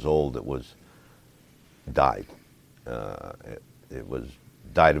 24 hours old, that was died. It was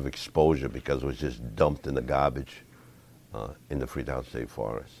died of exposure because it was just dumped in the garbage in the Freetown State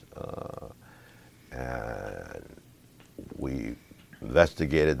Forest. And we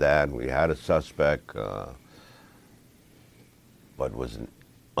investigated that, and we had a suspect, but was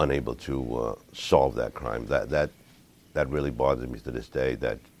unable to solve that crime. That really bothers me to this day.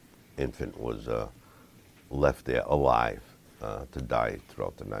 That infant was left there alive to die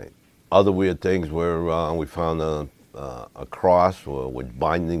throughout the night. Other weird things were we found a cross with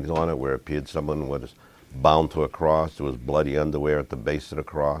bindings on it, where it appeared someone was bound to a cross. There was bloody underwear at the base of the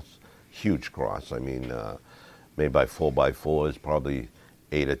cross. Huge cross. I mean, made by 4x4s, probably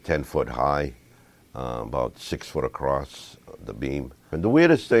 8 or 10 foot high, about 6 foot across the beam. And the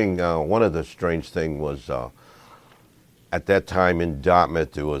weirdest thing, one of the strange things was at that time in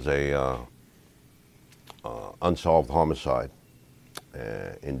Dartmouth, there was a unsolved homicide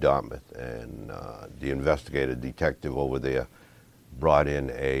in Dartmouth, and the investigator, detective over there, brought in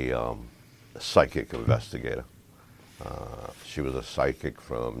a psychic investigator. She was a psychic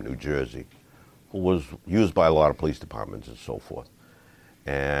from New Jersey, who was used by a lot of police departments and so forth.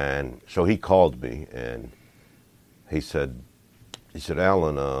 And so he called me, and he said,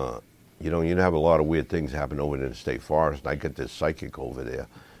 Alan, you have a lot of weird things happen over in the state forest, and I get this psychic over there.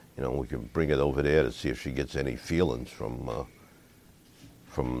 We can bring it over there to see if she gets any feelings from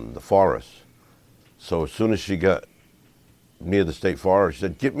the forest. So as soon as she got near the state forest, she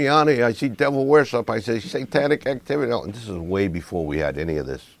said, "Get me out of here. I see devil worship." I said, "Satanic activity." And this is way before we had any of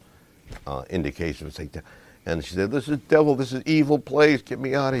this indication of Satan. And she said, "This is devil. This is evil place. Get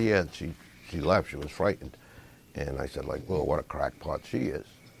me out of here." And she left. She was frightened. And I said, well, what a crackpot she is,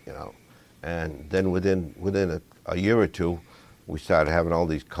 And then within a year or two, we started having all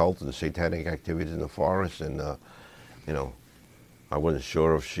these cults and satanic activities in the forest. And, I wasn't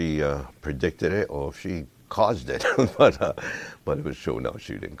sure if she predicted it or if she caused it. but it was true. No,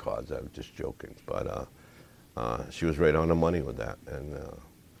 she didn't cause that. I was just joking. But she was right on the money with that. And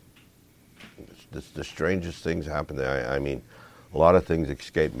the strangest things happened there. I mean, a lot of things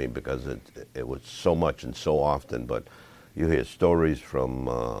escaped me because it was so much and so often. But you hear stories from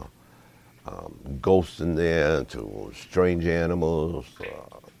ghosts in there, to strange animals,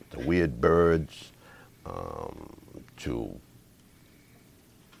 to weird birds, to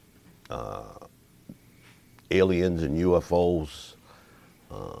aliens and UFOs.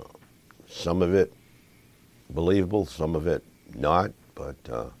 Some of it believable, some of it not, but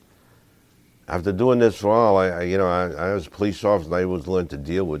After doing this for all, I was a police officer and I was learned to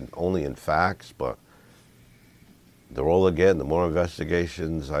deal with only in facts, but the older I get, the more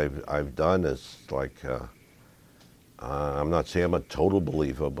investigations I've done, it's like, I'm not saying I'm a total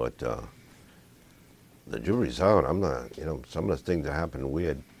believer, but the jury's out. I'm not, some of the things that happen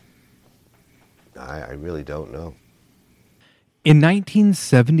weird, I really don't know. In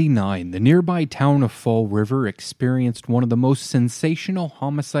 1979, the nearby town of Fall River experienced one of the most sensational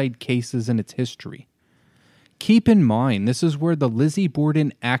homicide cases in its history. Keep in mind, this is where the Lizzie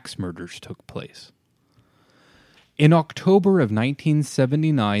Borden axe murders took place. In October of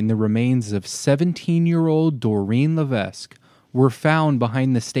 1979, the remains of 17-year-old Doreen Levesque were found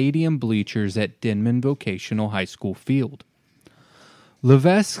behind the stadium bleachers at Denman Vocational High School field.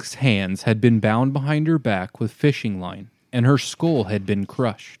 Levesque's hands had been bound behind her back with fishing line, and her skull had been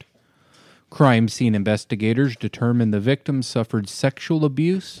crushed. Crime scene investigators determined the victim suffered sexual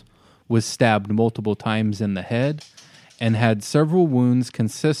abuse, was stabbed multiple times in the head, and had several wounds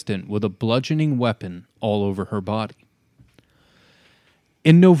consistent with a bludgeoning weapon all over her body.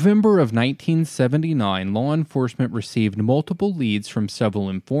 In November of 1979, law enforcement received multiple leads from several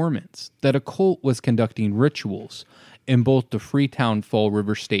informants that a cult was conducting rituals in both the Freetown Fall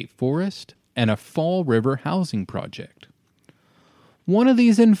River State Forest and a Fall River housing project. One of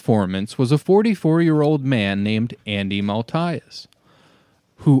these informants was a 44-year-old man named Andy Maltias,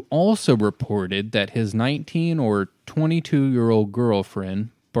 who also reported that his 19 or 22-year-old girlfriend,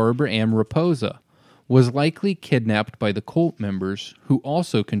 Barbara Ann Raposa, was likely kidnapped by the cult members who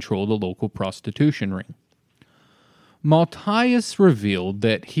also controlled a local prostitution ring. Maltias revealed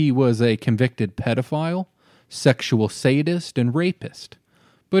that he was a convicted pedophile, sexual sadist, and rapist,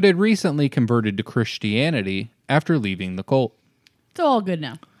 but had recently converted to Christianity after leaving the cult. It's all good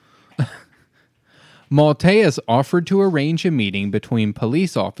now. Maltias offered to arrange a meeting between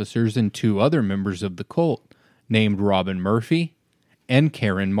police officers and two other members of the cult, named Robin Murphy and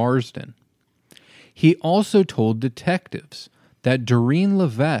Karen Marsden. He also told detectives that Doreen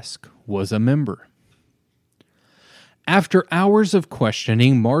Levesque was a member. After hours of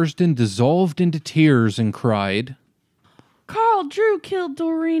questioning, Marsden dissolved into tears and cried, Carl Drew killed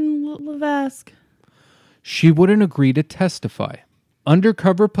Doreen Levesque. She wouldn't agree to testify.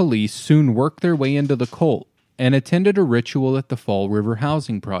 Undercover police soon worked their way into the cult and attended a ritual at the Fall River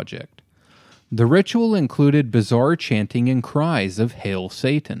Housing Project. The ritual included bizarre chanting and cries of Hail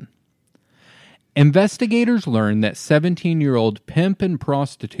Satan. Investigators learned that 17-year-old pimp and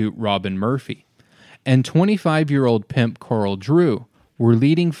prostitute Robin Murphy and 25-year-old pimp Carl Drew were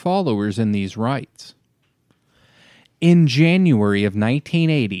leading followers in these rites. In January of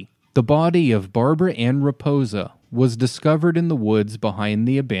 1980, the body of Barbara Ann Raposa was discovered in the woods behind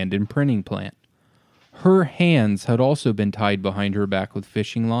the abandoned printing plant. Her hands had also been tied behind her back with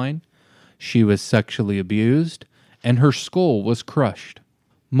fishing line. She was sexually abused, and her skull was crushed.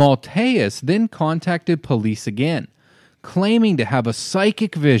 Maltias then contacted police again, claiming to have a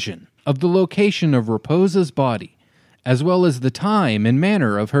psychic vision of the location of Raposa's body, as well as the time and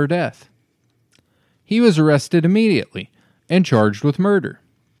manner of her death. He was arrested immediately and charged with murder.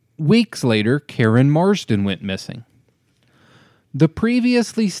 Weeks later, Karen Marsden went missing. The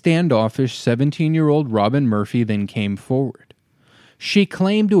previously standoffish 17-year-old Robin Murphy then came forward. She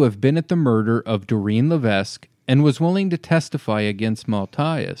claimed to have been at the murder of Doreen Levesque and was willing to testify against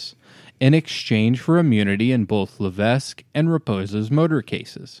Maltias in exchange for immunity in both Levesque and Raposa's murder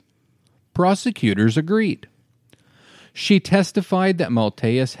cases. Prosecutors agreed. She testified that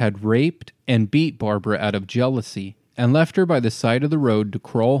Maltias had raped and beat Barbara out of jealousy and left her by the side of the road to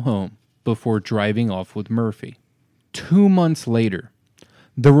crawl home before driving off with Murphy. 2 months later,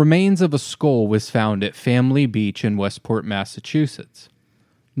 the remains of a skull was found at Family Beach in Westport, Massachusetts.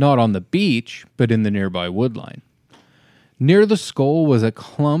 Not on the beach, but in the nearby woodline. Near the skull was a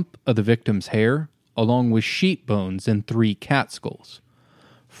clump of the victim's hair, along with sheep bones and 3 cat skulls.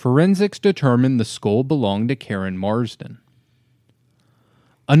 Forensics determined the skull belonged to Karen Marsden.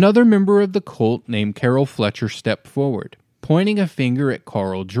 Another member of the cult named Carol Fletcher stepped forward, pointing a finger at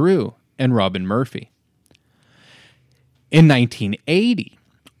Carl Drew and Robin Murphy. In 1980,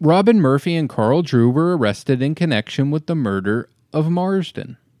 Robin Murphy and Carl Drew were arrested in connection with the murder of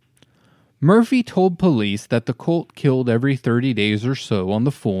Marsden. Murphy told police that the cult killed every 30 days or so on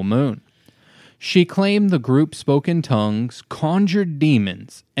the full moon. She claimed the group spoke in tongues, conjured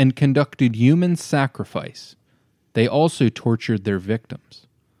demons, and conducted human sacrifice. They also tortured their victims.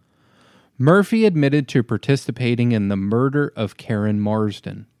 Murphy admitted to participating in the murder of Karen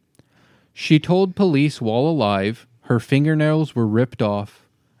Marsden. She told police while alive her fingernails were ripped off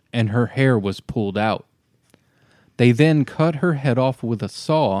and her hair was pulled out. They then cut her head off with a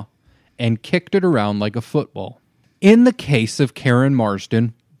saw and kicked it around like a football. In the case of Karen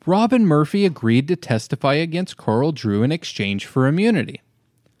Marsden, Robin Murphy agreed to testify against Carl Drew in exchange for immunity.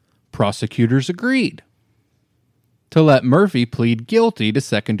 Prosecutors agreed to let Murphy plead guilty to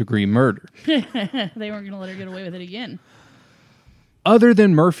second-degree murder. They weren't going to let her get away with it again. Other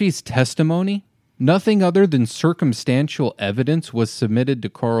than Murphy's testimony, nothing other than circumstantial evidence was submitted to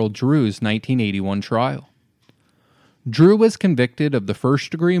Carl Drew's 1981 trial. Drew was convicted of the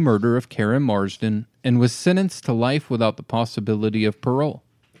first-degree murder of Karen Marsden and was sentenced to life without the possibility of parole.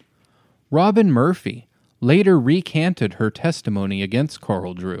 Robin Murphy later recanted her testimony against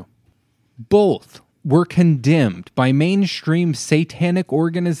Carl Drew. Both were condemned by mainstream satanic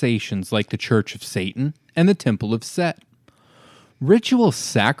organizations like the Church of Satan and the Temple of Set. Ritual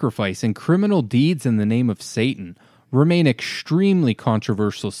sacrifice and criminal deeds in the name of Satan remain extremely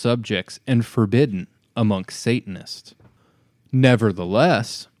controversial subjects and forbidden amongst Satanists.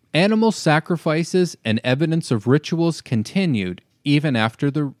 Nevertheless, animal sacrifices and evidence of rituals continued even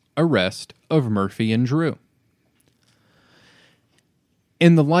after the arrest of Murphy and Drew.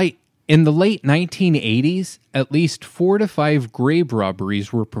 In the late 1980s, at least 4 to 5 grave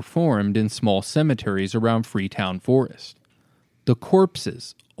robberies were performed in small cemeteries around Freetown Forest. The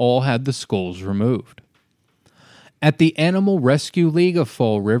corpses all had the skulls removed. At the Animal Rescue League of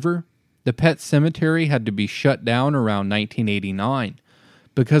Fall River, the pet cemetery had to be shut down around 1989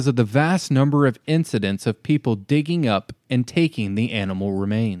 because of the vast number of incidents of people digging up and taking the animal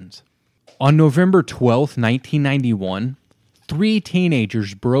remains. On November 12, 1991, 3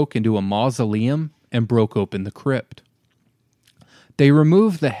 teenagers broke into a mausoleum and broke open the crypt. They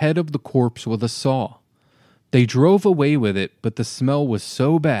removed the head of the corpse with a saw. They drove away with it, but the smell was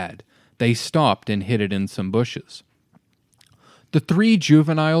so bad, they stopped and hid it in some bushes. The 3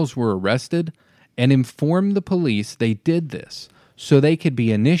 juveniles were arrested and informed the police they did this so they could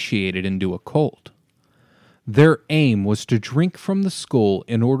be initiated into a cult. Their aim was to drink from the skull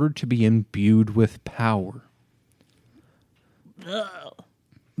in order to be imbued with power.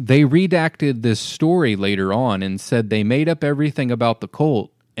 They redacted this story later on and said they made up everything about the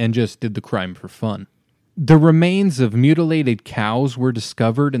cult and just did the crime for fun. The remains of mutilated cows were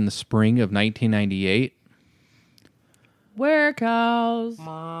discovered in the spring of 1998. Where cows?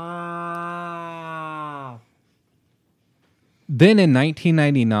 Then in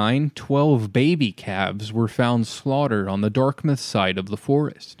 1999, 12 baby calves were found slaughtered on the Dartmouth side of the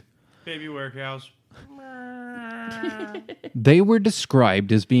forest. Baby were cows. They were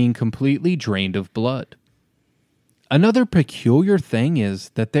described as being completely drained of blood. Another peculiar thing is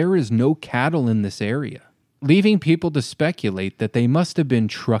that there is no cattle in this area, leaving people to speculate that they must have been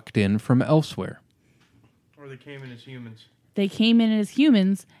trucked in from elsewhere. Or they came in as humans. They came in as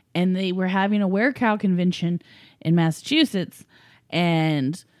humans, and they were having a werecow convention in Massachusetts,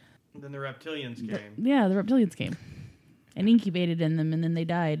 and then the reptilians came. The reptilians came and incubated in them, and then they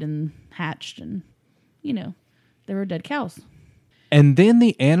died and hatched, and, they were dead cows. And then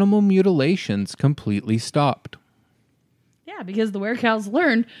the animal mutilations completely stopped. Yeah, because the werecows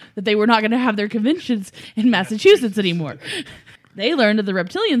learned that they were not going to have their conventions in Massachusetts anymore. They learned that the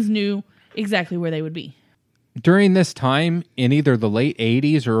reptilians knew exactly where they would be. During this time, in either the late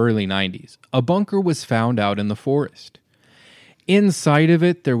 80s or early 90s, a bunker was found out in the forest. Inside of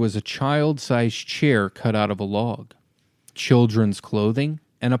it, there was a child-sized chair cut out of a log, children's clothing,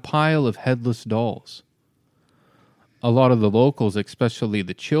 and a pile of headless dolls. A lot of the locals, especially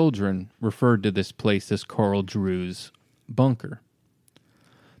the children, referred to this place as Carl Drew's bunker.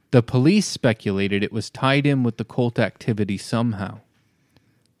 The police speculated it was tied in with the cult activity somehow.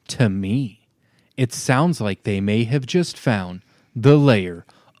 To me, it sounds like they may have just found the lair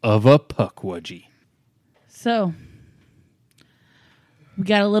of a puckwudgie. So, we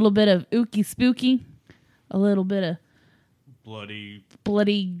got a little bit of ooky spooky, a little bit of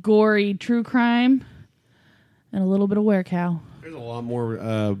bloody, gory true crime, and a little bit of werecow. There's a lot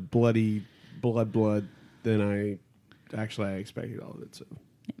more bloody blood than I expected all of it. So,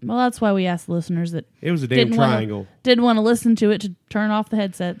 well, that's why we asked the listeners that it was a damn triangle. Didn't want to listen to it to turn off the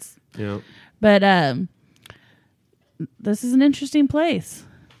headsets. Yeah. But this is an interesting place.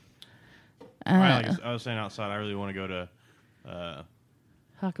 I was saying outside, I really want to go to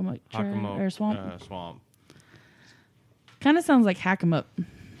Hockomock Swamp. Swamp. Kind of sounds like Hackamup.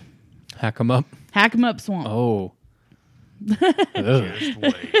 Hackamup? Hackamup Swamp. Oh. Just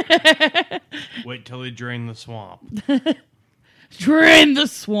wait. Wait till they drain the swamp. Drain the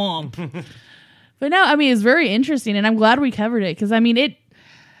swamp. But no, it's very interesting, and I'm glad we covered it, because, it...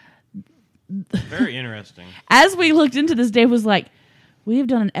 Very interesting. As we looked into this, Dave was like, we have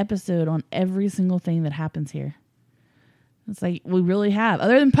done an episode on every single thing that happens here. It's like we really have.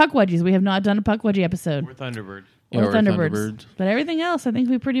 Other than Puckwudgies, we have not done a Puckwudgie episode. We're Thunderbirds. Or Thunderbirds. But everything else, I think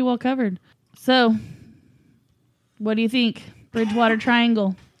we pretty well covered. So, what do you think? Bridgewater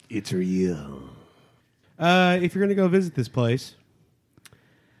Triangle. It's real. If you're going to go visit this place,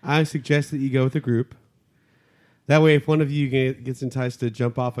 I suggest that you go with a group. That way, if one of you gets enticed to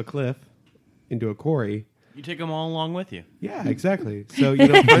jump off a cliff into a quarry, you take them all along with you. Yeah, exactly. So,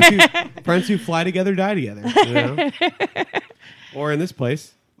 friends who fly together die together. Or in this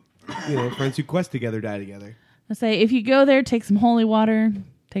place, friends who quest together die together. I say, if you go there, take some holy water,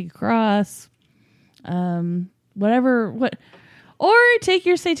 take a cross, or take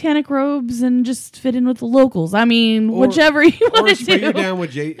your satanic robes and just fit in with the locals. I mean, whichever you want to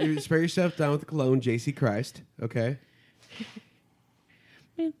do. Spray yourself down with the cologne, JC Christ. Okay.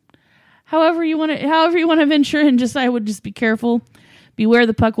 However you want to venture, and I would just be careful. Beware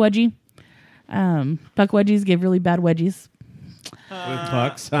the Puckwudgie. Puckwudgies give really bad wedgies. With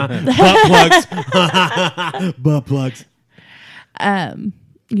pucks. Butt plugs. Butt plugs.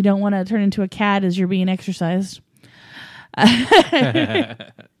 You don't want to turn into a cat as you're being exercised.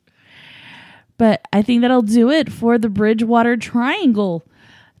 But I think that'll do it for the Bridgewater Triangle.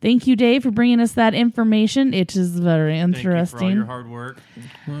 Thank you, Dave, for bringing us that information. It is very interesting. Thank you for all your hard work.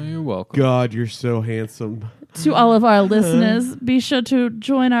 Well, you're welcome. God, you're so handsome. To all of our listeners, be sure to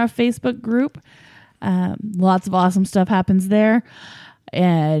join our Facebook group. Lots of awesome stuff happens there.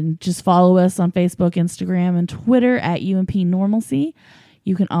 And just follow us on Facebook, Instagram, and Twitter at UMP Normalcy.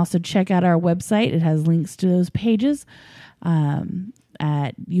 You can also check out our website. It has links to those pages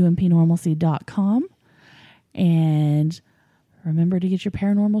at umpnormalcy.com. And remember to get your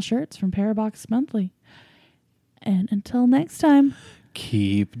paranormal shirts from Parabox Monthly. And until next time,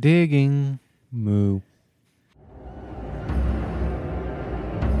 keep digging. Moo.